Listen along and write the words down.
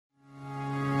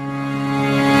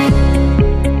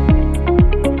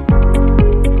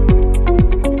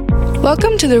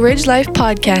Welcome to the Ridge Life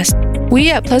Podcast.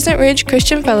 We at Pleasant Ridge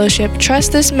Christian Fellowship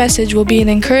trust this message will be an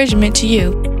encouragement to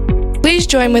you. Please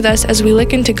join with us as we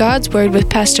look into God's Word with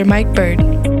Pastor Mike Bird.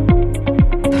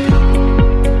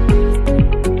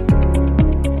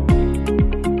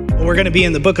 We're going to be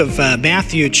in the book of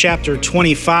Matthew chapter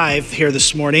 25 here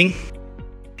this morning.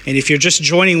 And if you're just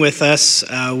joining with us,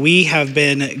 we have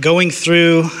been going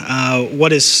through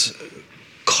what is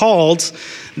called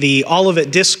the Olivet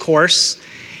Discourse.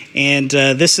 And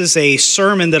this is a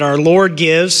sermon that our Lord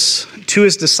gives to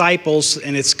his disciples,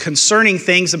 and it's concerning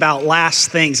things about last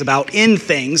things, about end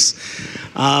things,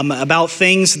 about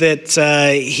things that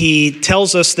he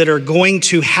tells us that are going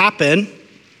to happen.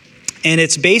 And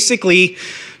it's basically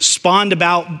spawned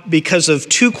about because of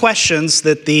two questions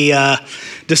that the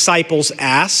disciples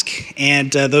ask.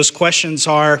 And those questions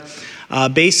are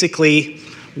basically,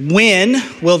 when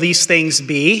will these things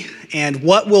be? And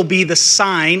what will be the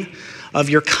sign of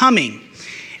your coming?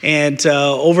 And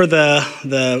over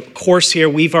the course here,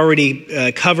 we've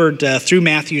already covered through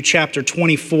Matthew chapter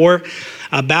 24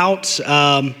 about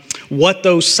what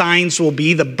those signs will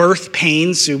be, the birth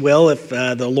pains, you will, if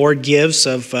the Lord gives,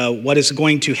 of what is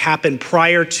going to happen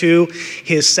prior to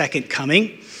his second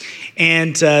coming.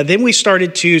 And then we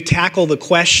started to tackle the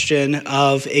question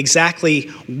of exactly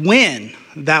when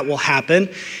that will happen.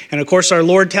 And of course, our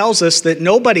Lord tells us that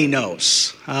nobody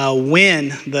knows when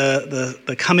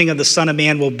the coming of the Son of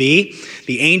Man will be.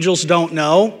 The angels don't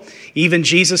know. Even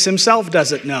Jesus himself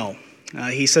doesn't know.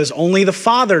 He says only the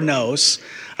Father knows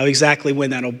of exactly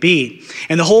when that'll be.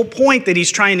 And the whole point that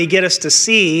he's trying to get us to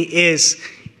see is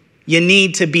you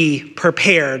need to be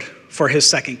prepared for his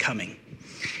second coming.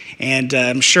 And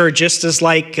I'm sure just as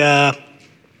like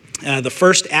the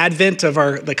first advent of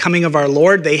the coming of our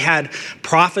Lord, they had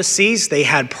prophecies, they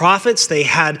had prophets, they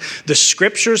had the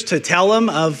scriptures to tell them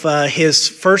of his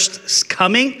first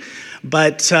coming.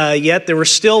 But yet there were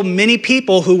still many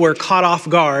people who were caught off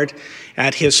guard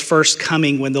at his first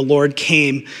coming when the Lord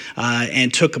came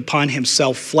and took upon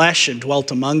himself flesh and dwelt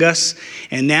among us.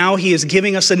 And now he is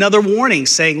giving us another warning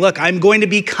saying, look, I'm going to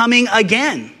be coming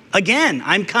again.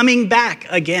 I'm coming back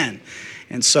again.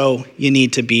 And so you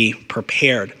need to be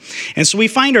prepared. And so we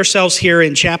find ourselves here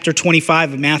in chapter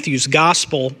 25 of Matthew's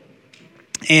Gospel.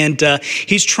 And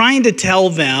he's trying to tell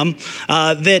them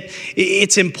that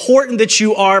it's important that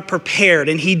you are prepared.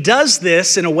 And he does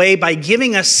this in a way by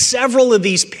giving us several of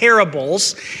these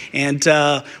parables. And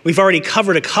we've already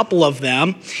covered a couple of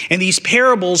them. And these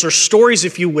parables, or stories,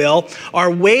 if you will, are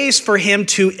ways for him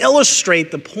to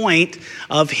illustrate the point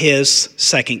of his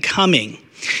second coming.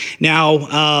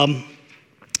 Now,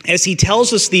 as he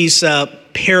tells us these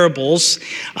parables,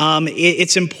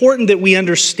 it's important that we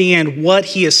understand what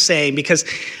he is saying, because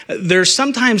there's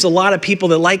sometimes a lot of people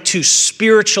that like to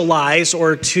spiritualize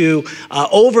or to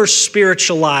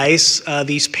over-spiritualize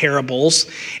these parables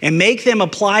and make them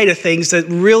apply to things that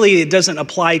really it doesn't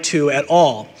apply to at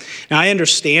all. Now, I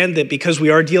understand that because we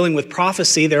are dealing with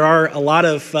prophecy, there are a lot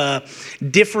of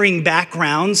differing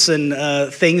backgrounds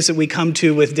and things that we come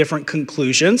to with different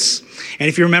conclusions. And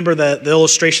if you remember the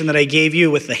illustration that I gave you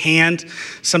with the hand,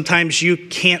 sometimes you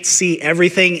can't see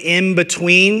everything in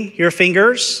between your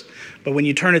fingers, but when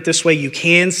you turn it this way, you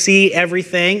can see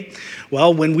everything.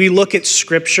 Well, when we look at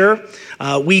Scripture,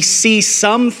 we see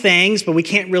some things, but we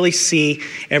can't really see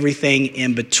everything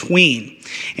in between.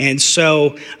 And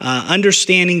so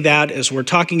understanding that as we're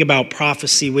talking about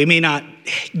prophecy, we may not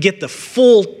get the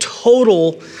full,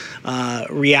 total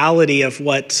reality of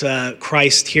what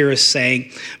Christ here is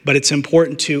saying, but it's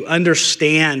important to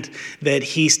understand that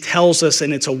he tells us,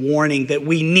 and it's a warning, that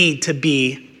we need to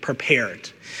be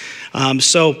prepared.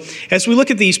 So as we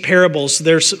look at these parables,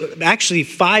 there's actually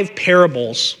 5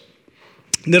 parables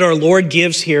that our Lord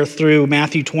gives here through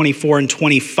Matthew 24 and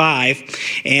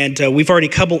 25. And we've already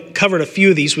covered a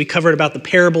few of these. We covered about the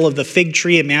parable of the fig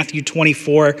tree in Matthew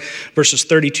 24, verses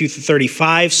 32 through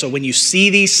 35. So when you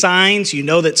see these signs, you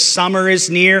know that summer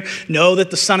is near, know that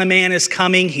the Son of Man is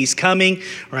coming, he's coming,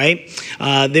 right?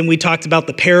 Then we talked about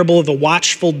the parable of the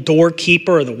watchful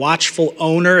doorkeeper or the watchful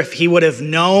owner. If he would have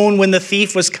known when the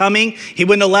thief was coming, he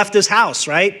wouldn't have left his house,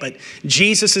 right? But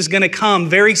Jesus is going to come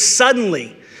very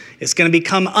suddenly. It's going to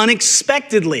become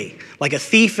unexpectedly like a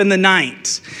thief in the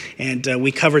night. And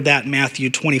we covered that in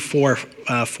Matthew 24,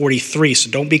 43.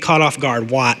 So don't be caught off guard.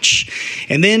 Watch.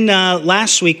 And then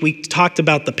last week we talked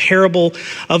about the parable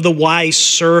of the wise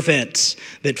servant,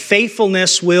 that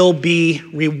faithfulness will be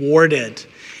rewarded.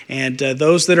 And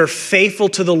those that are faithful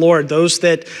to the Lord, those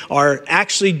that are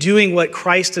actually doing what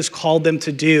Christ has called them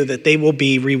to do, that they will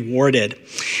be rewarded.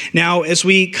 Now, as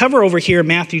we cover over here in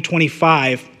Matthew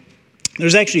 25,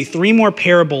 There's actually 3 more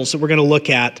parables that we're going to look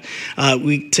at.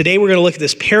 Today we're going to look at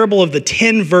this parable of the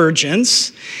 10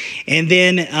 virgins. And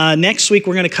then next week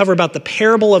we're going to cover about the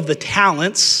parable of the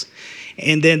talents.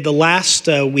 And then the last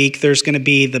week there's going to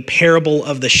be the parable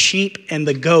of the sheep and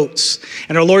the goats.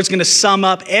 And our Lord's going to sum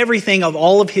up everything of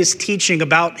all of his teaching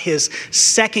about his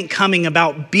second coming,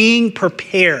 about being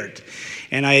prepared.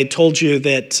 And I had told you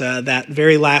that that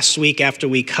very last week after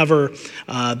we cover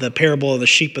the parable of the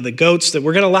sheep and the goats, that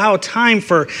we're going to allow time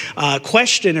for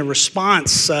question and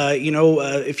response.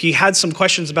 If you had some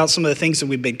questions about some of the things that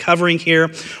we've been covering here,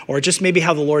 or just maybe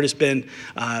how the Lord has been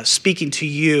speaking to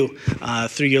you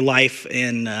through your life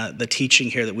in the teaching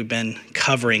here that we've been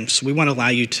covering. So we want to allow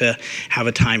you to have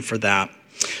a time for that.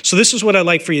 So this is what I'd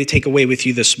like for you to take away with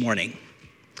you this morning.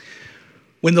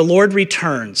 When the Lord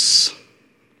returns,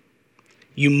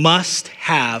 you must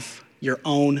have your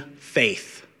own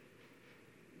faith.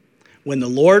 When the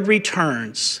Lord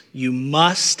returns, you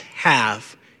must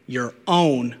have your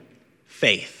own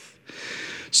faith.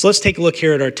 So let's take a look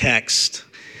here at our text.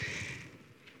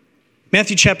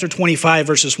 Matthew chapter 25,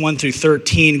 verses 1 through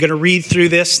 13. I'm going to read through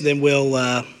this, then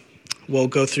we'll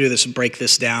go through this and break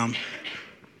this down.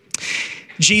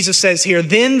 Jesus says here,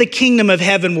 "Then the kingdom of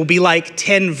heaven will be like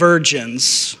 10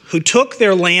 virgins who took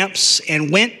their lamps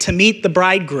and went to meet the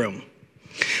bridegroom.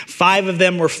 5 of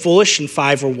them were foolish and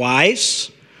 5 were wise.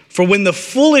 For when the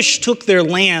foolish took their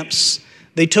lamps,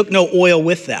 they took no oil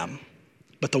with them.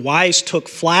 But the wise took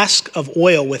flasks of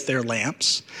oil with their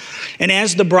lamps. And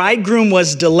as the bridegroom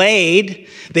was delayed,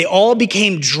 they all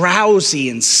became drowsy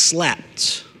and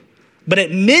slept. But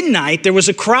at midnight there was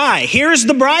a cry, 'Here's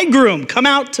the bridegroom, come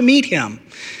out to meet him.'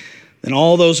 Then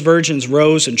all those virgins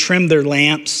rose and trimmed their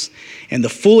lamps. And the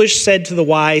foolish said to the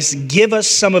wise, 'Give us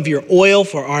some of your oil,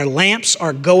 for our lamps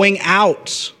are going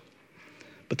out.'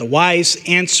 But the wise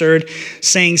answered,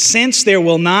 saying, 'Since there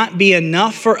will not be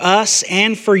enough for us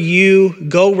and for you,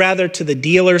 go rather to the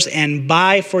dealers and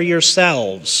buy for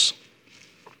yourselves.'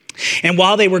 And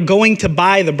while they were going to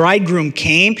buy, the bridegroom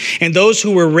came, and those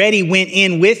who were ready went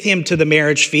in with him to the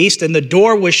marriage feast, and the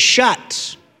door was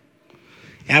shut.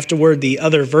 Afterward, the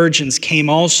other virgins came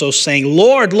also, saying,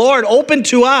 'Lord, Lord, open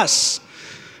to us.'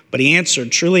 But he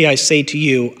answered, 'Truly I say to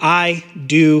you, I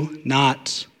do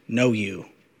not know you.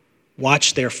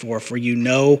 Watch therefore, for you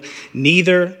know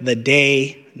neither the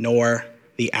day nor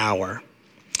the hour.'"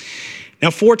 Now,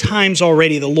 4 times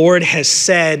already, the Lord has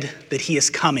said that he is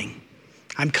coming.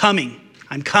 I'm coming,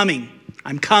 I'm coming,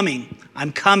 I'm coming,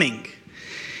 I'm coming.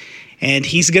 And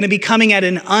he's going to be coming at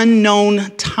an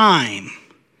unknown time.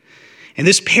 And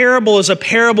this parable is a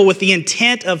parable with the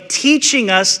intent of teaching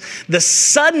us the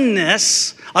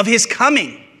suddenness of his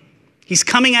coming. He's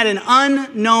coming at an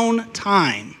unknown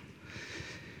time.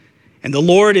 And the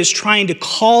Lord is trying to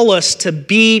call us to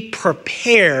be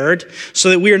prepared so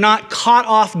that we are not caught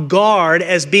off guard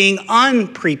as being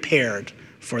unprepared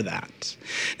for that.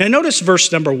 Now notice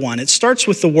verse number 1. It starts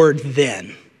with the word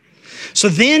 "then." So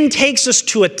then takes us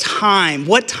to a time.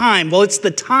 What time? Well, it's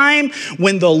the time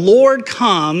when the Lord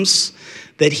comes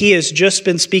that he has just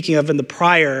been speaking of in the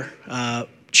prior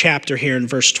chapter here in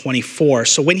verse 24.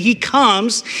 So when he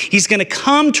comes, he's going to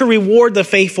come to reward the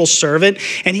faithful servant,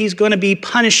 and he's going to be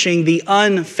punishing the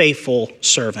unfaithful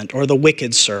servant or the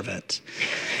wicked servant.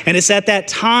 And it's at that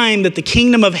time that the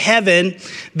kingdom of heaven,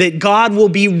 that God will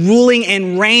be ruling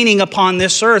and reigning upon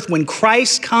this earth. When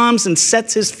Christ comes and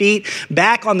sets his feet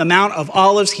back on the Mount of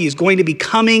Olives, he is going to be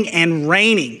coming and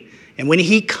reigning. And when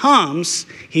he comes,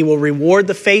 he will reward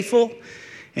the faithful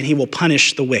and he will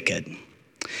punish the wicked.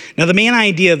 Now, the main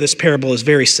idea of this parable is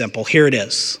very simple. Here it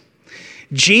is.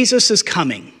 Jesus is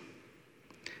coming.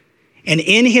 And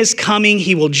in his coming,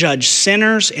 he will judge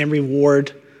sinners and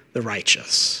reward the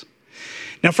righteous.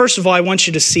 Now, first of all, I want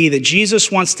you to see that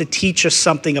Jesus wants to teach us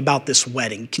something about this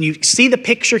wedding. Can you see the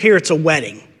picture here? It's a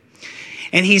wedding.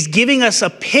 And he's giving us a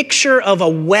picture of a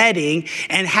wedding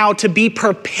and how to be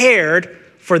prepared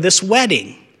for this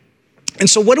wedding. And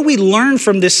so what do we learn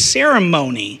from this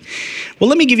ceremony? Well,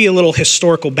 let me give you a little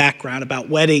historical background about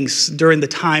weddings during the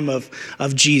time of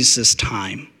Jesus'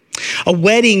 time. A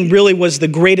wedding really was the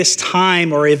greatest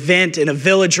time or event in a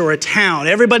village or a town.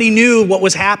 Everybody knew what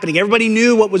was happening. Everybody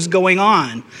knew what was going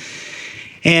on.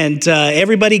 And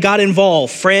everybody got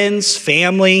involved. Friends,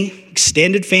 family,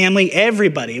 extended family,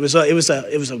 everybody. It was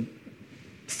a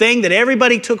thing that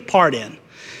everybody took part in.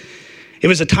 It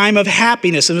was a time of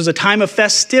happiness. It was a time of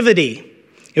festivity.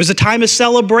 It was a time of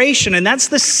celebration. And that's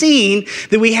the scene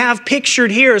that we have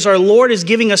pictured here as our Lord is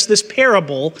giving us this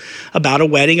parable about a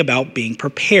wedding, about being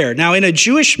prepared. Now, in a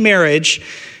Jewish marriage,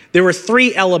 there were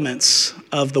 3 elements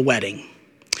of the wedding.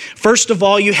 First of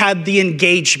all, you had the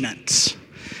engagement.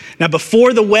 Now,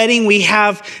 before the wedding, we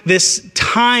have this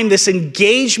time, this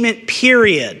engagement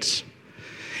period.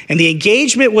 And the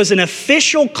engagement was an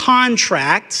official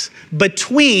contract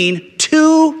between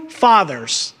two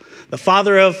fathers, the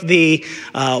father of the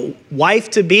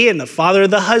wife-to-be and the father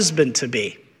of the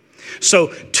husband-to-be.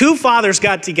 So two fathers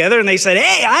got together and they said,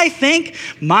 hey, I think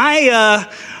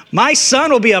my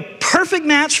son will be a perfect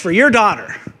match for your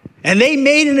daughter. And they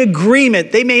made an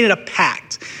agreement. They made it a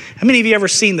pact. How many of you ever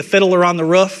seen The Fiddler on the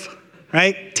Roof?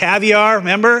 Right? Taviar,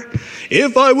 remember?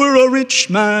 If I were a rich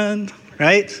man,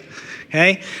 right?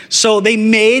 Okay. So they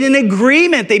made an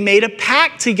agreement. They made a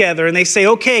pact together and they say,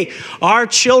 okay, our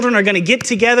children are going to get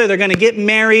together. They're going to get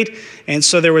married. And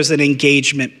so there was an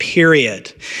engagement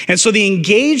period. And so the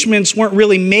engagements weren't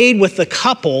really made with the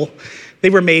couple. They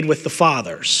were made with the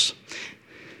fathers.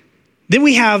 Then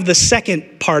we have the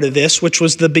second part of this, which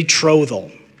was the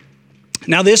betrothal.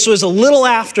 Now, this was a little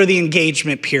after the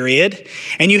engagement period,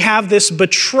 and you have this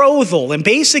betrothal. And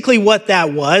basically what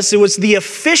that was, it was the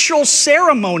official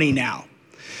ceremony now.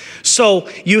 So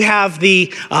you have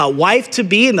the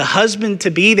wife-to-be and the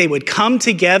husband-to-be. They would come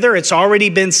together. It's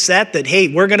already been set that, hey,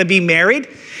 we're going to be married.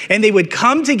 And they would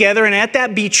come together, and at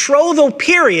that betrothal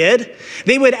period,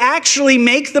 they would actually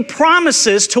make the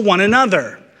promises to one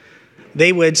another.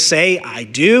 They would say, I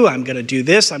do, I'm going to do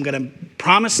this, I'm going to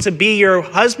promise to be your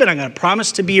husband, I'm going to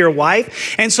promise to be your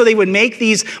wife. And so they would make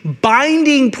these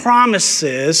binding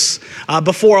promises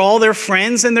before all their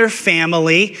friends and their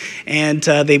family, and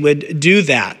they would do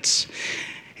that.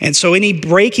 And so any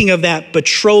breaking of that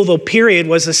betrothal period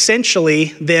was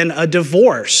essentially then a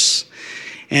divorce.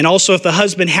 And also if the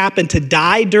husband happened to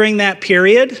die during that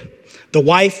period, the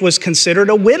wife was considered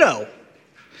a widow,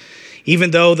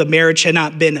 even though the marriage had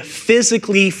not been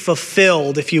physically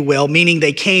fulfilled, if you will, meaning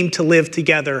they came to live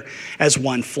together as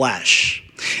one flesh.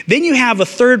 Then you have a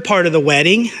third part of the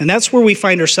wedding, and that's where we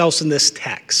find ourselves in this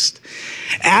text.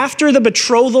 After the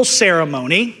betrothal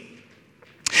ceremony,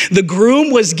 the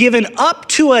groom was given up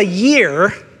to a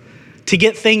year to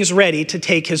get things ready to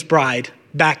take his bride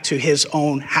back to his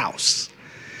own house.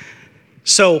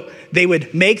 So they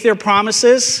would make their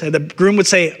promises, and the groom would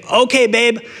say, okay,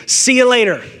 babe, see you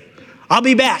later. I'll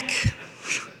be back.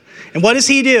 And what does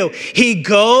he do? He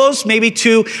goes maybe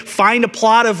to find a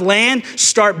plot of land,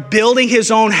 start building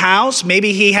his own house.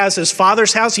 Maybe he has his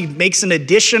father's house. He makes an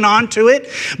addition onto it.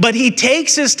 But he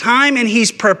takes his time and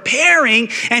he's preparing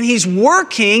and he's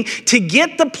working to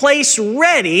get the place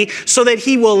ready so that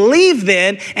he will leave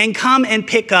then and come and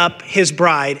pick up his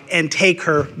bride and take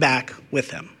her back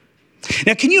with him.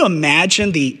 Now, can you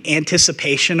imagine the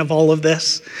anticipation of all of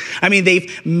this? I mean,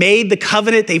 they've made the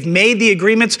covenant, they've made the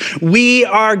agreements. We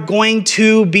are going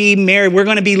to be married. We're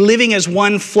going to be living as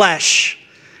one flesh.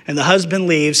 And the husband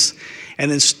leaves and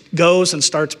then goes and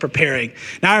starts preparing.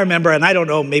 Now, I remember, and I don't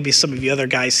know, maybe some of you other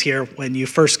guys here, when you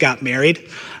first got married,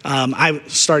 I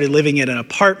started living in an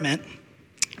apartment.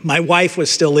 My wife was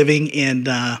still living in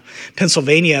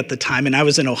Pennsylvania at the time, and I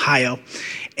was in Ohio.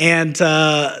 And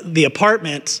the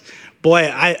apartment,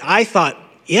 boy, I thought,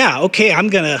 yeah, okay, I'm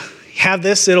going to have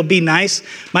this. It'll be nice.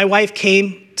 My wife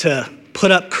came to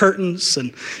put up curtains,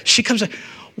 and she comes like,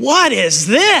 what is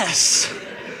this?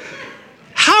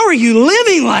 How are you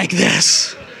living like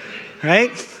this?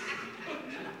 Right?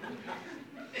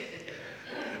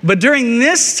 But during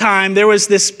this time, there was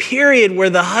this period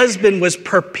where the husband was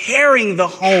preparing the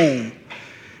home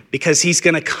because he's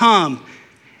going to come,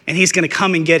 and he's going to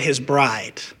come and get his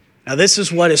bride. Now, this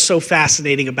is what is so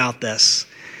fascinating about this.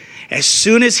 As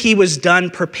soon as he was done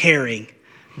preparing,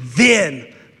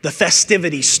 then the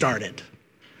festivities started.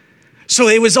 So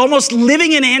it was almost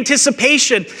living in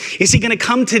anticipation. Is he going to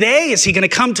come today? Is he going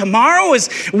to come tomorrow?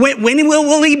 When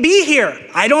will he be here?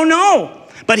 I don't know.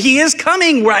 But he is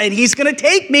coming, right? He's going to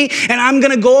take me, and I'm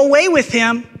going to go away with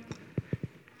him.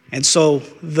 And so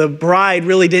the bride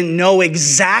really didn't know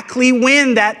exactly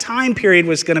when that time period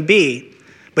was going to be.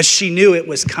 But she knew it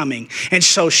was coming. And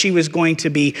so she was going to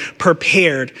be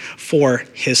prepared for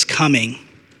his coming.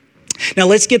 Now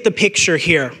let's get the picture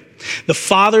here. The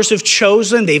fathers have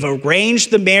chosen. They've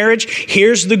arranged the marriage.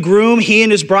 Here's the groom. He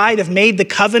and his bride have made the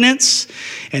covenants.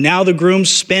 And now the groom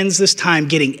spends this time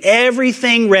getting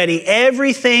everything ready,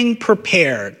 everything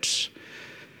prepared.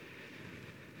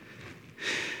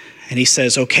 And he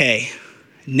says, okay,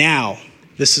 now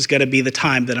this is going to be the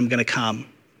time that I'm going to come.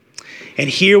 And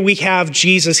here we have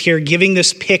Jesus here giving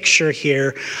this picture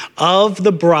here of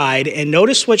the bride. And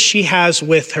notice what she has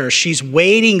with her. She's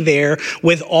waiting there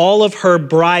with all of her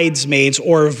bridesmaids,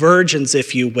 or virgins,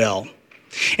 if you will.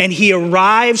 And he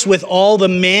arrives with all the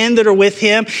men that are with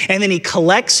him. And then he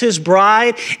collects his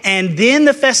bride. And then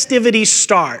the festivities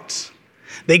start.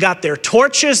 They got their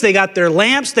torches, they got their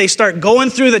lamps, they start going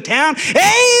through the town.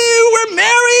 Hey, we're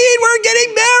married, we're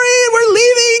getting married, we're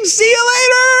leaving, see you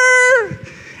later.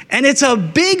 And it's a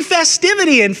big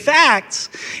festivity. In fact,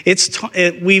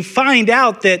 we find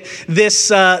out that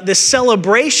this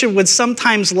celebration would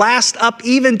sometimes last up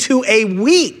even to a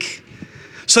week.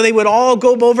 So they would all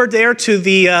go over there to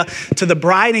the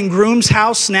bride and groom's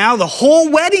house now, the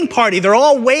whole wedding party. They're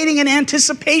all waiting in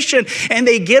anticipation, and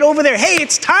they get over there. Hey,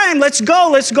 it's time. Let's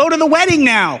go to the wedding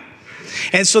now.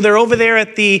 And so they're over there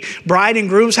at the bride and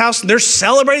groom's house. And they're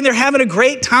celebrating. They're having a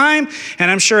great time.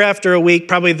 And I'm sure after a week,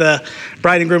 probably the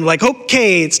bride and groom are like,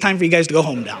 okay, it's time for you guys to go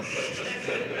home now.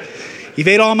 You've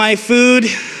ate all my food.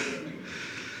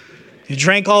 You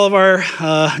drank all of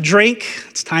our drink.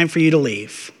 It's time for you to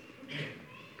leave.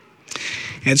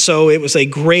 And so it was a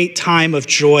great time of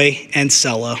joy and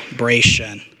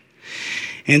celebration.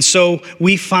 And so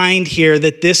we find here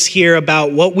that this here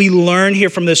about what we learn here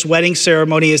from this wedding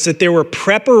ceremony is that there were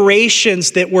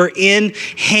preparations that were in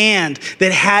hand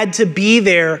that had to be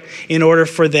there in order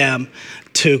for them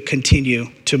to continue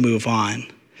to move on.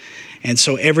 And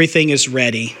so everything is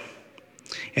ready.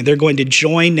 And they're going to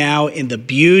join now in the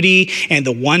beauty and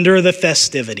the wonder of the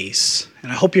festivities.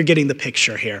 And I hope you're getting the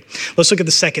picture here. Let's look at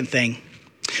the second thing.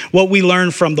 What we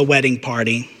learn from the wedding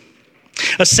party.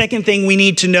 A second thing we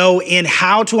need to know in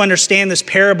how to understand this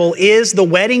parable is the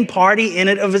wedding party in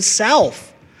and of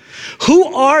itself.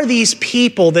 Who are these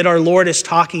people that our Lord is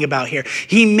talking about here?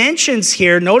 He mentions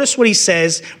here, notice what he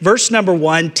says, verse number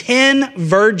 1, 10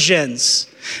 virgins.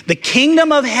 The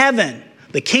kingdom of heaven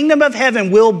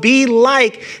will be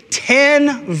like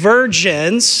 10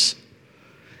 virgins.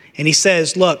 And he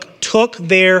says, look, took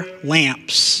their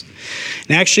lamps.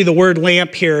 And actually the word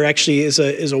lamp here actually is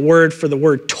a word for the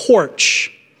word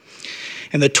torch.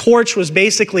 And the torch was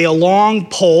basically a long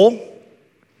pole,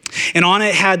 and on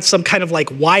it had some kind of like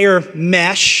wire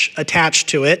mesh attached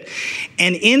to it.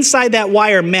 And inside that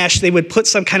wire mesh, they would put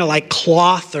some kind of like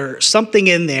cloth or something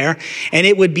in there, and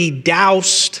it would be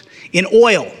doused in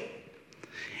oil.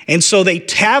 And so they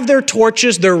have their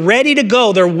torches, they're ready to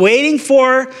go. They're waiting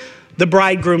for the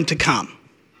bridegroom to come.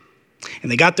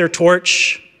 And they got their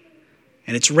torch,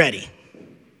 and it's ready.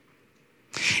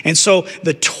 And so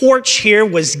the torch here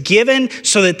was given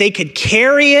so that they could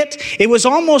carry it. It was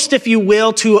almost, if you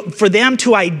will, for them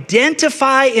to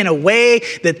identify in a way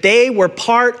that they were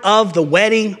part of the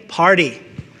wedding party.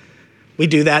 We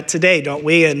do that today, don't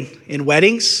we, in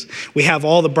weddings? We have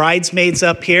all the bridesmaids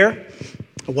up here.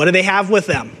 What do they have with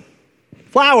them?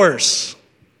 Flowers.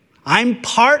 I'm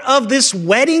part of this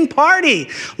wedding party.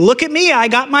 Look at me, I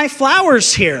got my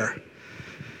flowers here.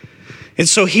 And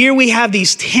so here we have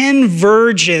these 10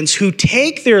 virgins who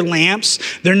take their lamps.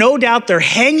 They're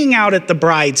hanging out at the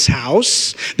bride's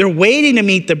house. They're waiting to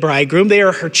meet the bridegroom. They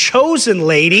are her chosen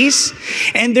ladies,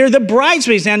 and they're the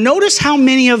bridesmaids. Now notice how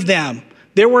many of them.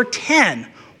 There were 10.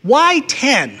 Why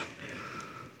 10?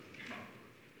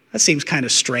 That seems kind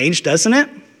of strange, doesn't it?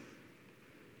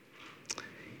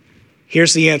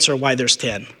 Here's the answer why there's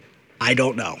 10. I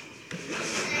don't know.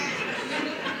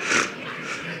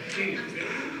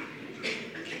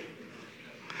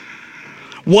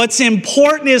 What's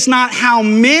important is not how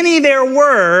many there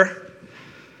were,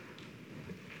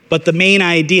 but the main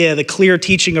idea, the clear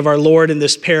teaching of our Lord in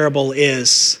this parable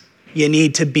is you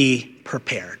need to be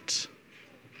prepared.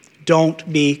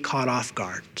 Don't be caught off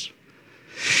guard.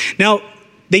 Now,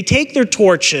 they take their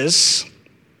torches,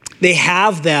 they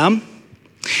have them,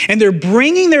 and they're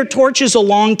bringing their torches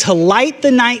along to light the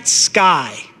night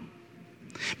sky.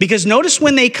 Because notice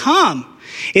when they come,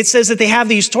 it says that they have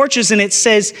these torches, and it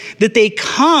says that they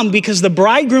come because the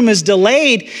bridegroom is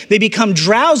delayed. They become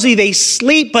drowsy, they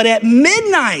sleep, but at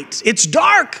midnight, it's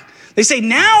dark. They say,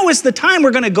 now is the time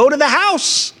we're going to go to the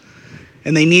house.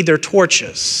 And they need their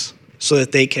torches so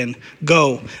that they can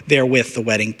go there with the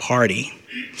wedding party.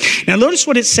 Now notice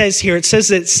what it says here. It says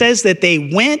that they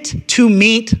went to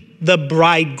meet the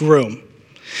bridegroom.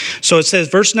 So it says,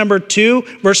 verse number 1,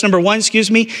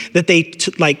 that they,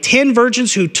 like 10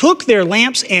 virgins who took their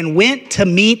lamps and went to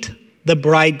meet the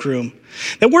bridegroom.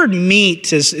 The word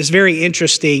meet is very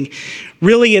interesting.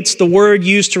 Really, it's the word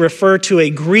used to refer to a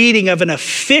greeting of an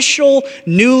official,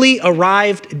 newly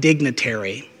arrived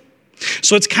dignitary.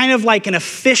 So it's kind of like an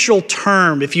official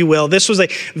term, if you will. This was a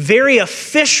very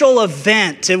official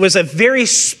event. It was a very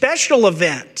special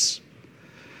event.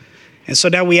 And so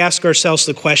now we ask ourselves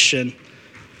the question,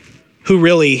 who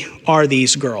really are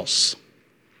these girls?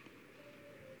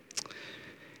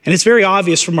 And it's very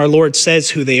obvious from our Lord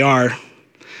says who they are.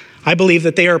 I believe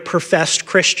that they are professed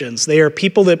Christians. They are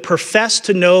people that profess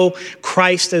to know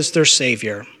Christ as their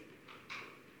Savior.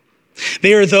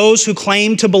 They are those who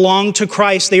claim to belong to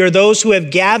Christ. They are those who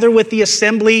have gathered with the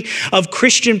assembly of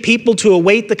Christian people to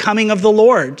await the coming of the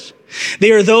Lord.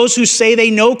 They are those who say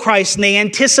they know Christ and they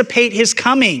anticipate his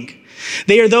coming.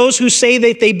 They are those who say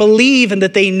that they believe and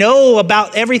that they know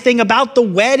about everything about the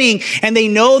wedding, and they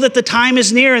know that the time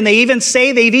is near, and they even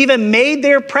say they've even made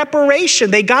their preparation.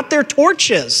 They got their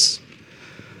torches.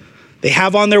 They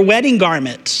have on their wedding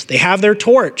garment. They have their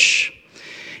torch.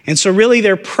 And so really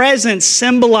their presence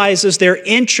symbolizes their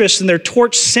interest, and their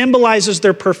torch symbolizes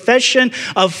their profession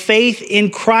of faith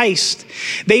in Christ.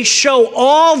 They show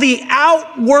all the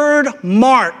outward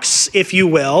marks, if you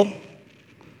will,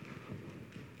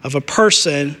 of a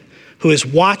person who is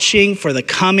watching for the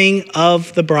coming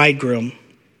of the bridegroom.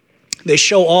 They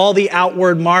show all the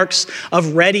outward marks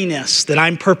of readiness, that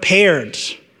I'm prepared.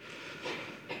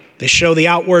 They show the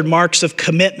outward marks of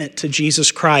commitment to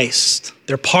Jesus Christ.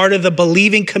 They're part of the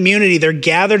believing community. They're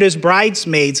gathered as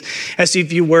bridesmaids, as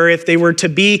if they were to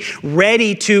be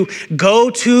ready to go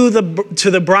to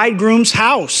the bridegroom's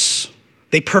house.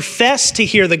 They profess to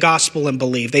hear the gospel and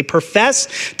believe. They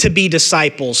profess to be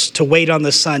disciples, to wait on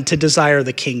the Son, to desire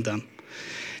the kingdom.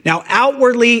 Now,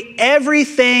 outwardly,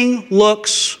 everything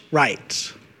looks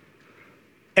right.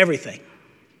 Everything.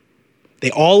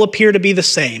 They all appear to be the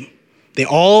same. They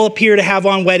all appear to have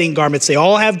on wedding garments. They're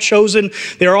all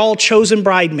chosen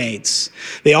bridesmaids.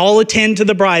 They all attend to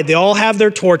the bride. They all have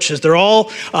their torches. They're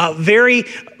all very,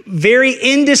 very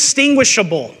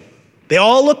indistinguishable. They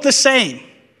all look the same.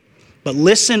 But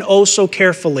listen oh so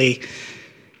carefully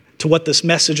to what this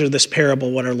message of this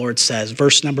parable, what our Lord says.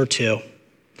 Verse number 2.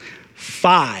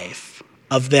 5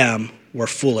 of them were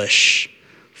foolish.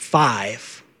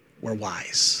 5 were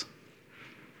wise.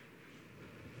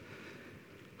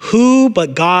 Who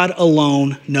but God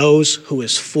alone knows who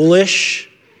is foolish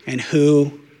and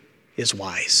who is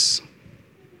wise?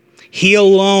 He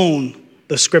alone,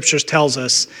 the scriptures tells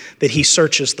us, that he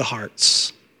searches the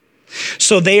hearts.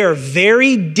 So they are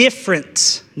very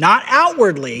different, not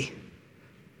outwardly,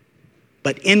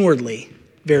 but inwardly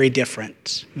very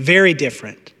different. Very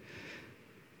different.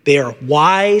 They are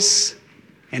wise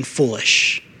and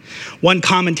foolish. One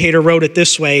commentator wrote it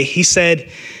this way. He said,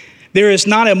 "There is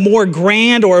not a more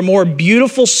grand or a more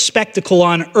beautiful spectacle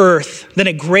on earth than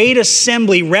a great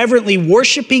assembly reverently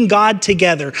worshiping God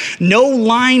together. No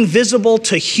line visible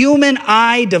to human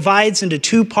eye divides into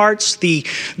 2 parts the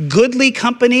goodly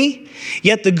company,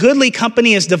 yet the goodly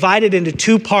company is divided into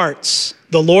 2 parts.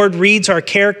 The Lord reads our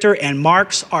character and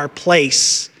marks our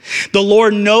place. The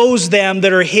Lord knows them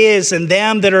that are his and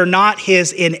them that are not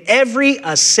his in every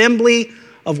assembly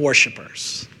of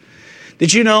worshipers."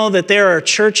 Did you know that there are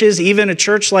churches, even a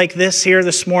church like this here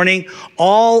this morning,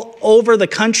 all over the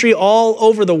country, all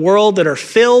over the world, that are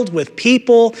filled with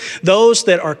people, those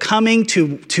that are coming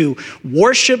to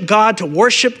worship God, to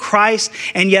worship Christ,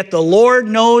 and yet the Lord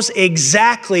knows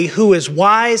exactly who is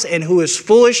wise and who is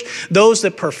foolish, those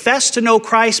that profess to know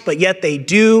Christ, but yet they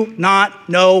do not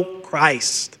know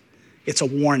Christ. It's a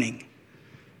warning.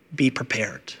 Be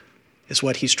prepared, is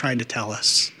what he's trying to tell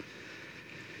us.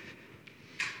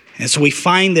 And so we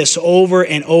find this over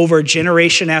and over,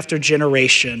 generation after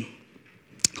generation.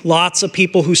 Lots of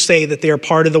people who say that they are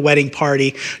part of the wedding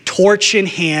party, torch in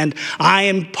hand. I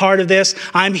am part of this.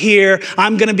 I'm here.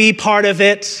 I'm going to be part of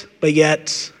it. But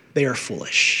yet they are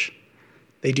foolish.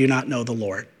 They do not know the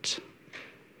Lord.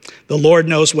 The Lord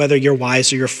knows whether you're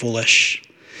wise or you're foolish.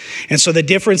 And so the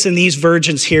difference in these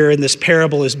virgins here in this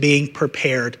parable is being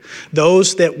prepared.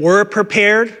 Those that were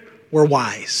prepared were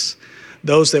wise.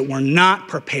 Those that were not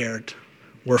prepared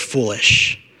were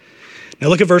foolish. Now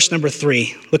look at verse number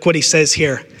 3. Look what he says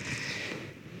here.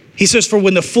 He says, "For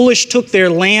when the foolish took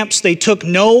their lamps, they took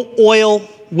no oil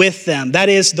with them." That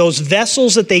is, those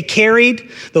vessels that they carried,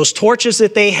 those torches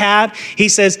that they had, he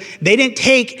says, they didn't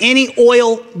take any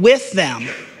oil with them.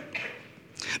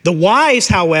 The wise,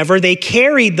 however, they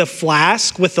carried the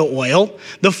flask with the oil.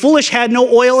 The foolish had no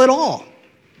oil at all.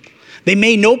 They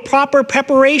made no proper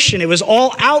preparation. It was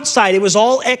all outside. It was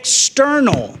all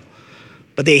external.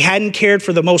 But they hadn't cared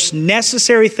for the most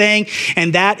necessary thing,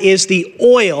 and that is the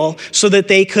oil, so that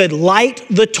they could light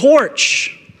the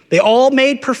torch. They all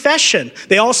made profession.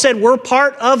 They all said, we're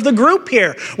part of the group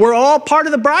here. We're all part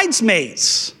of the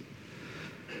bridesmaids.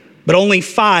 But only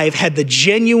 5 had the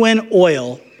genuine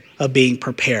oil of being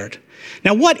prepared.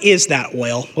 Now, what is that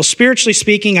oil? Well, spiritually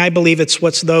speaking, I believe it's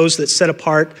what's those that set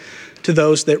apart to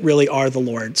those that really are the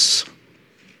Lord's.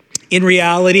 In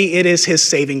reality, it is his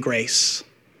saving grace.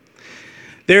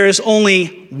 There is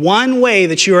only one way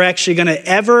that you are actually going to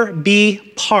ever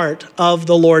be part of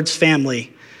the Lord's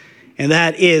family, And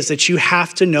that is that you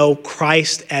have to know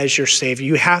Christ as your Savior.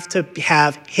 You have to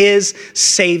have his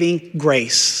saving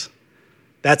grace.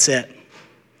 That's it.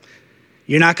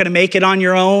 You're not going to make it on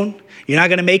your own. You're not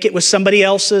going to make it with somebody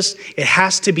else's. It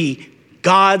has to be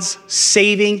God's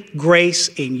saving grace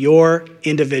in your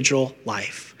individual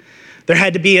life. There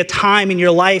had to be a time in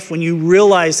your life when you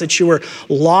realized that you were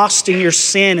lost in your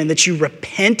sin and that you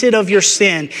repented of your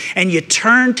sin and you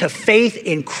turned to faith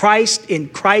in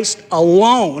Christ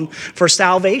alone for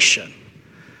salvation.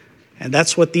 And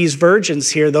that's what these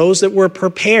virgins here, those that were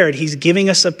prepared, he's giving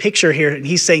us a picture here, and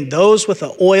he's saying those with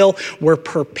the oil were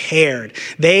prepared.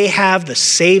 They have the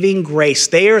saving grace.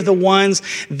 They are the ones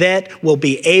that will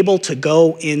be able to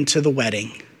go into the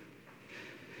wedding.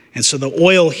 And so the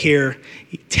oil here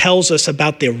tells us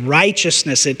about the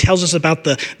righteousness. It tells us about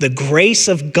the grace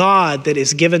of God that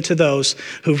is given to those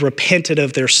who've repented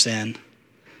of their sin.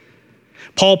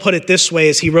 Paul put it this way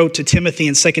as he wrote to Timothy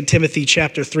in 2 Timothy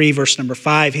chapter 3, verse number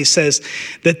 5. He says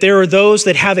that there are those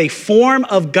that have a form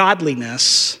of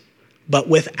godliness, but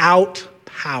without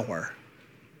power.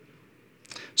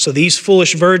 So these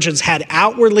foolish virgins had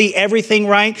outwardly everything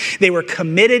right. They were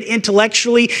committed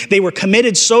intellectually. They were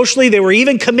committed socially. They were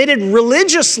even committed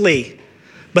religiously.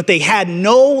 But they had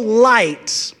no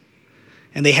light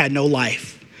and they had no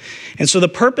life. And so the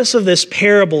purpose of this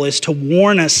parable is to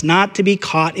warn us not to be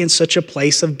caught in such a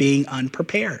place of being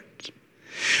unprepared.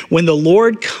 When the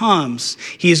Lord comes,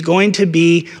 he is going to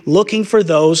be looking for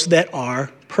those that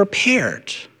are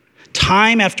prepared.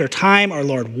 Time after time, our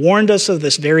Lord warned us of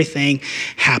this very thing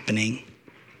happening.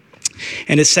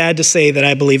 And it's sad to say that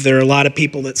I believe there are a lot of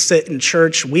people that sit in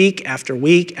church week after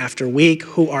week after week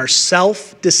who are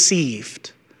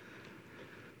self-deceived.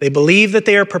 They believe that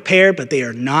they are prepared, but they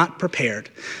are not prepared.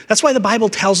 That's why the Bible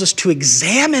tells us to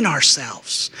examine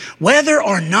ourselves, whether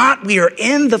or not we are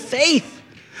in the faith,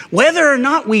 whether or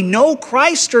not we know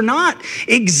Christ or not.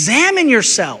 Examine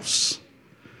yourselves.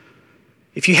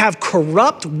 If you have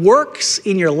corrupt works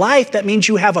in your life, that means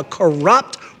you have a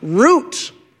corrupt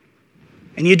root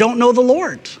and you don't know the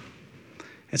Lord.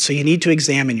 And so you need to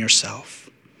examine yourself.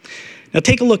 Now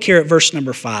take a look here at verse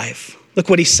number 5. Look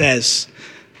what he says.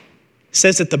 It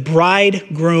says that the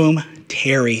bridegroom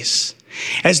tarries.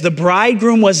 As the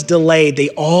bridegroom was delayed, they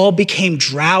all became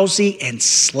drowsy and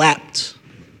slept.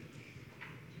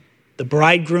 The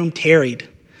bridegroom tarried.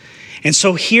 And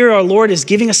so here our Lord is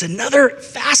giving us another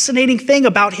fascinating thing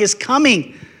about his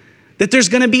coming. That there's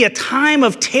going to be a time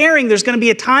of tarrying. There's going to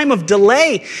be a time of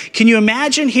delay. Can you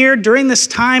imagine here during this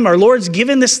time, our Lord's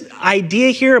given this idea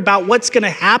here about what's going to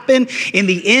happen in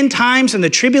the end times and the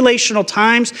tribulational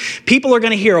times. People are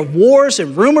going to hear of wars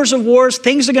and rumors of wars.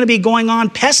 Things are going to be going on,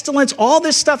 pestilence, all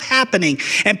this stuff happening.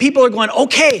 And people are going,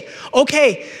 okay,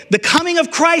 the coming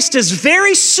of Christ is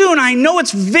very soon. I know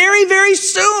it's very, very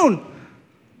soon.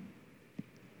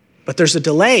 But there's a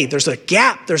delay, there's a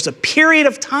gap, there's a period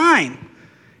of time.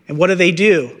 And what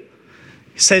do?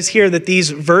 It says here that these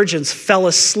virgins fell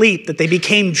asleep, that they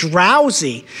became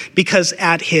drowsy because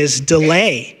at his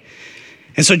delay.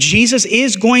 And so Jesus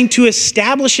is going to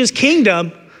establish his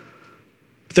kingdom,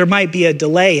 but there might be a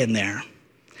delay in there.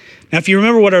 Now, if you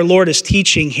remember what our Lord is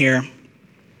teaching here,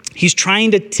 he's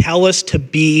trying to tell us to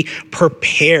be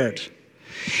prepared.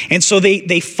 And so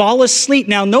they fall asleep.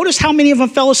 Now, notice how many of them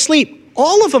fell asleep.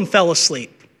 All of them fell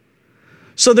asleep.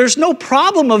 So there's no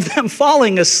problem of them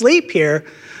falling asleep here.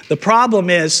 The problem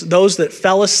is those that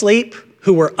fell asleep,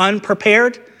 who were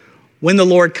unprepared, when the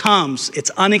Lord comes, it's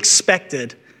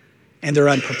unexpected and they're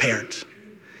unprepared.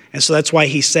 And so that's why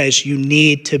he says you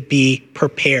need to be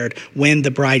prepared when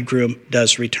the bridegroom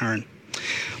does return.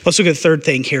 Let's look at the third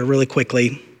thing here really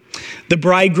quickly. The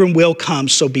bridegroom will come,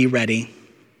 so be ready.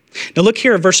 Now look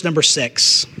here at verse number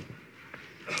 6.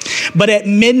 But at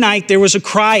midnight there was a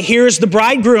cry, here is the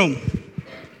bridegroom.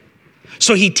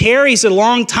 So he tarries a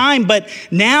long time, but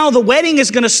now the wedding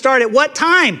is going to start at what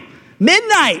time?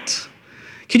 Midnight.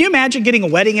 Can you imagine getting a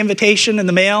wedding invitation in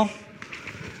the mail?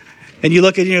 And you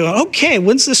look at it and you go, okay,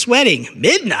 when's this wedding?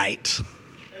 Midnight.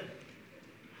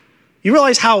 You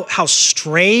realize how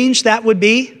strange that would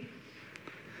be?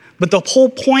 But the whole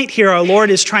point here our Lord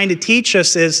is trying to teach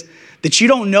us is that you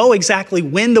don't know exactly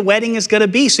when the wedding is going to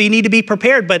be, so you need to be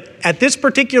prepared. But at this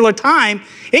particular time,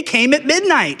 it came at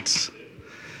midnight.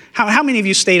 How many of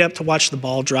you stayed up to watch the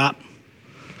ball drop?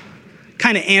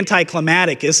 Kind of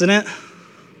anticlimactic, isn't it?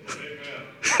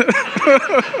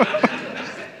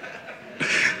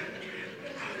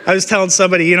 I was telling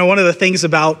somebody, one of the things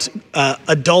about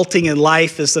adulting in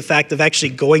life is the fact of actually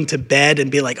going to bed and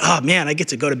be like, oh man, I get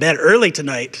to go to bed early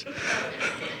tonight.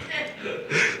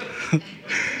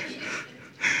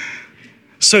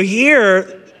 So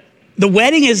here, The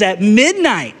wedding is at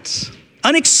midnight,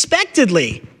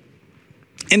 unexpectedly,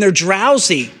 and they're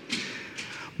drowsy.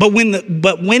 But when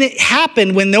it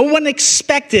happened, when no one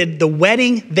expected, the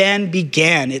wedding then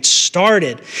began. It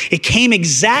started. It came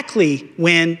exactly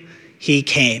when he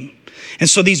came. And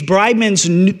so these bridesmaids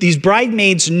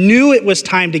knew it was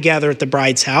time to gather at the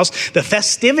bride's house. The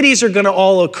festivities are going to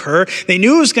all occur. They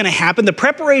knew it was going to happen. The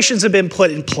preparations have been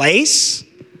put in place.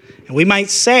 And we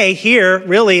might say here,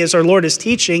 really, as our Lord is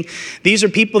teaching, these are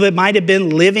people that might have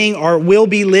been living or will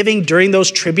be living during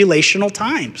those tribulational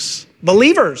times.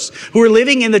 Believers who are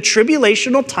living in the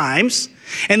tribulational times,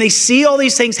 and they see all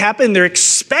these things happen. They're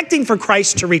expecting for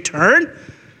Christ to return,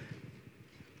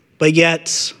 but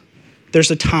yet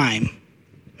there's a time,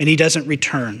 and he doesn't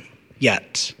return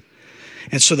yet.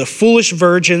 And so the foolish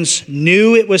virgins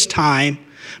knew it was time,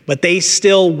 but they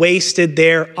still wasted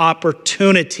their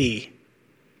opportunity.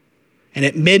 And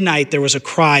at midnight, there was a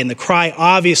cry, and the cry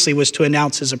obviously was to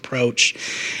announce his approach.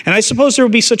 And I suppose there will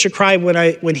be such a cry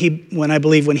when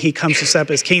he comes to set up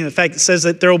as king. In fact, it says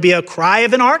that there will be a cry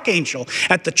of an archangel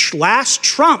at the last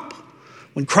trump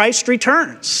when Christ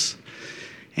returns.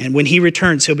 And when he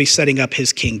returns, he'll be setting up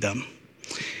his kingdom.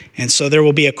 And so there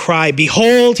will be a cry,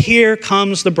 "Behold, here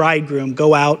comes the bridegroom.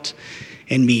 Go out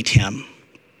and meet him."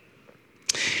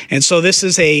 And so this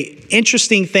is an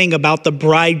interesting thing about the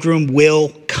bridegroom will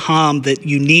come, that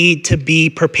you need to be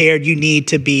prepared. You need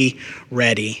to be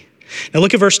ready. Now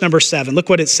look at verse number 7. Look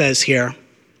what it says here.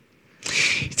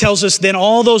 It tells us, then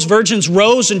all those virgins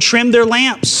rose and trimmed their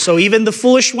lamps. So even the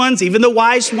foolish ones, even the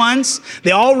wise ones,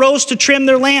 they all rose to trim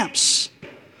their lamps.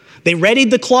 They readied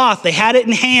the cloth. They had it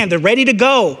in hand. They're ready to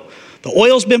go. The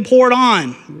oil's been poured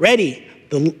on, ready.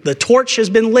 The torch has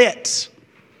been lit.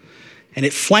 And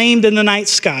it flamed in the night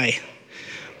sky.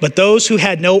 But those who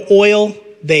had no oil,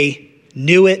 they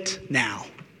knew it now.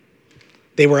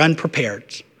 They were unprepared.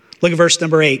 Look at verse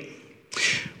number 8.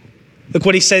 Look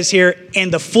what he says here. And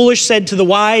the foolish said to the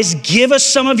wise, "Give us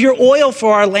some of your oil,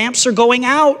 for our lamps are going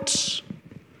out."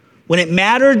 When it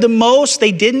mattered the most,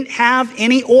 they didn't have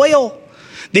any oil.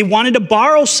 They wanted to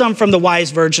borrow some from the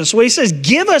wise virgins. So he says,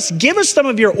 give us some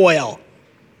of your oil.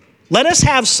 Let us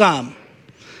have some.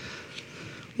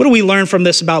 What do we learn from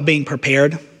this about being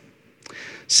prepared?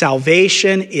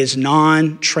 Salvation is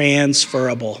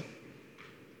non-transferable.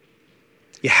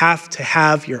 You have to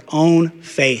have your own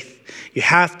faith. You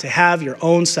have to have your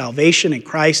own salvation in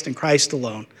Christ and Christ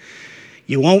alone.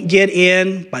 You won't get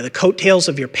in by the coattails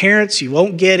of your parents. You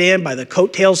won't get in by the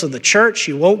coattails of the church.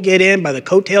 You won't get in by the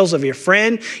coattails of your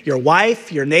friend, your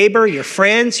wife, your neighbor, your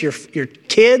friends, your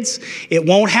kids. It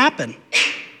won't happen.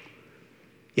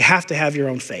 You have to have your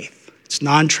own faith. It's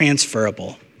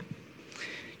non-transferable.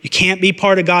 You can't be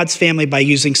part of God's family by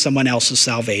using someone else's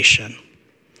salvation.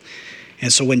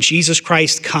 And so when Jesus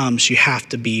Christ comes, you have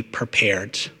to be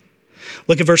prepared.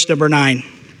 Look at verse number 9.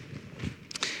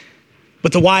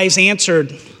 But the wise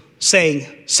answered, saying,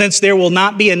 "Since there will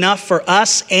not be enough for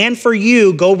us and for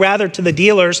you, go rather to the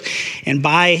dealers and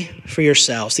buy for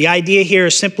yourselves." The idea here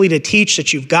is simply to teach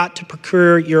that you've got to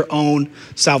procure your own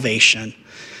salvation.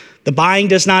 The buying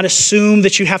does not assume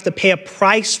that you have to pay a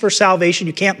price for salvation.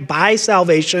 You can't buy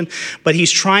salvation, but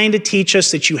he's trying to teach us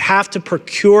that you have to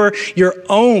procure your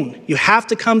own. You have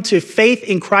to come to faith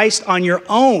in Christ on your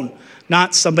own,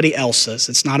 not somebody else's.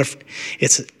 It's not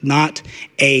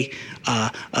a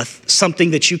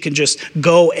something that you can just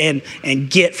go and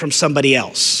get from somebody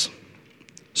else.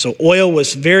 So oil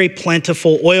was very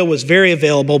plentiful. Oil was very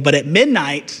available, but at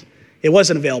midnight, it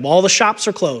wasn't available. All the shops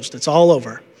are closed. It's all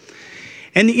over.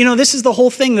 And, this is the whole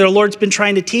thing that our Lord's been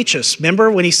trying to teach us. Remember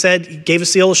when he gave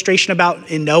us the illustration about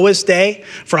in Noah's day,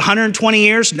 for 120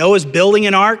 years, Noah's building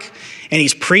an ark, and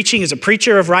he's preaching as a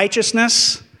preacher of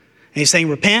righteousness. And he's saying,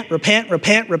 repent, repent,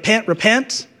 repent, repent,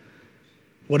 repent.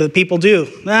 What do the people do?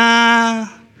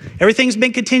 Everything's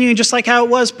been continuing just like how it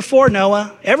was before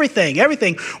Noah.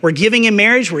 Everything. We're giving in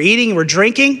marriage, we're eating, we're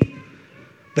drinking.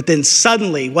 But then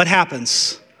suddenly, what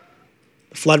happens?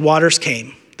 The floodwaters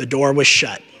came. The door was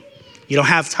shut. You don't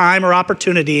have time or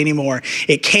opportunity anymore.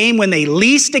 It came when they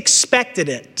least expected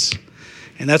it.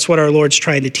 And that's what our Lord's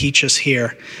trying to teach us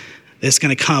here. It's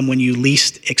going to come when you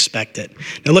least expect it.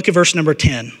 Now look at verse number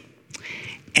 10.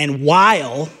 And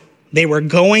while they were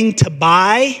going to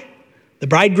buy, the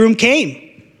bridegroom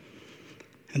came.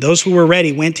 And those who were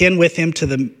ready went in with him to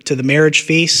the marriage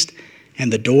feast,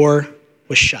 and the door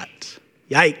was shut.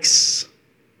 Yikes.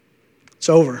 It's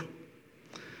over.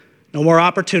 No more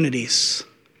opportunities.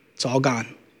 It's all gone.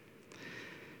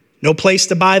 No place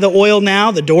to buy the oil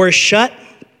now. The door is shut.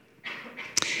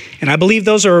 And I believe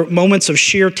those are moments of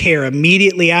sheer terror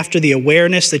immediately after the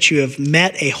awareness that you have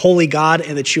met a holy God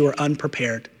and that you are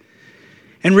unprepared.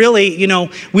 And really,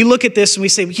 we look at this and we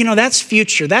say, that's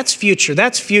future, that's future,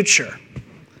 that's future.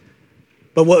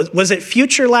 But was it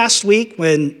future last week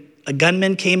when a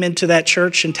gunman came into that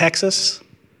church in Texas?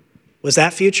 Was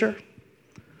that future?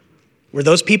 Were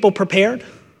those people prepared?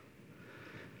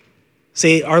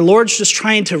 See, our Lord's just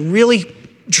trying to really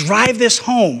drive this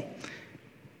home.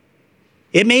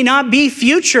 It may not be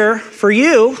future for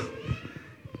you.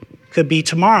 Could be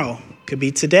tomorrow. Could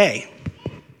be today.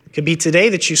 Could be today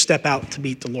that you step out to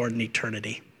meet the Lord in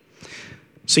eternity.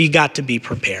 So you got to be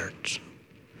prepared.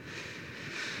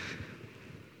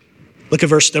 Look at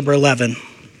verse number 11.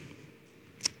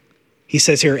 He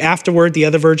says here, afterward, the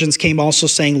other virgins came also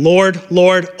saying, Lord,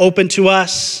 Lord, open to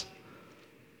us.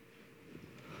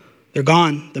 They're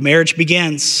gone. The marriage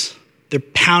begins. They're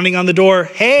pounding on the door.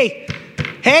 Hey,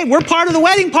 we're part of the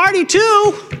wedding party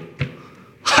too.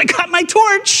 I got my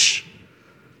torch.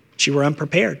 But you were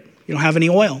unprepared. You don't have any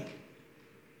oil.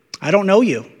 I don't know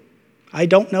you. I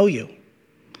don't know you.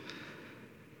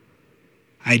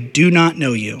 I do not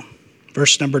know you.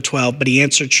 Verse number 12, but he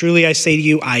answered, truly I say to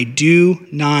you, I do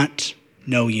not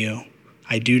know you.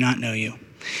 I do not know you.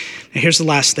 Now here's the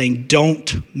last thing.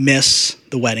 Don't miss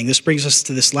the wedding. This brings us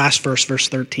to this last verse, verse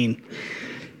 13.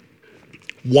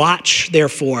 Watch,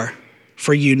 therefore,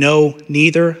 for you know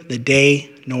neither the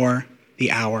day nor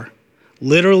the hour.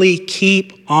 Literally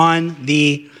keep on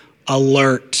the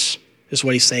alert, is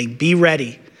what he's saying. Be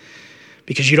ready,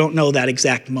 because you don't know that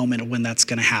exact moment of when that's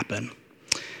going to happen.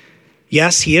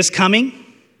 Yes, he is coming.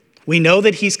 We know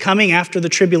that he's coming after the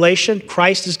tribulation.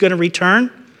 Christ is going to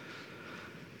return.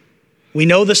 We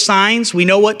know the signs. We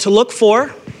know what to look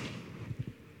for.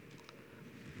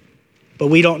 But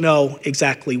we don't know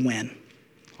exactly when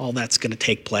all that's going to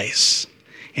take place.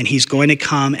 And he's going to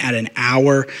come at an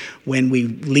hour when we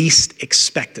least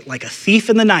expect it. Like a thief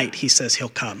in the night, he says he'll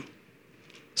come.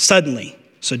 Suddenly.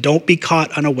 So don't be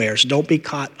caught unawares. Don't be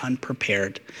caught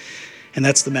unprepared. And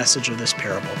that's the message of this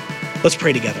parable. Let's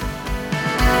pray together.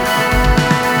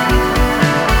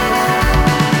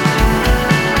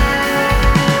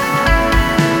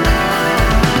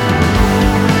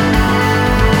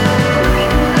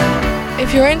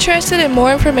 If you're interested in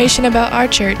more information about our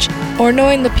church or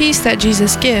knowing the peace that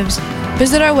Jesus gives,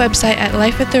 visit our website at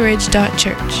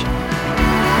lifeattheridge.church.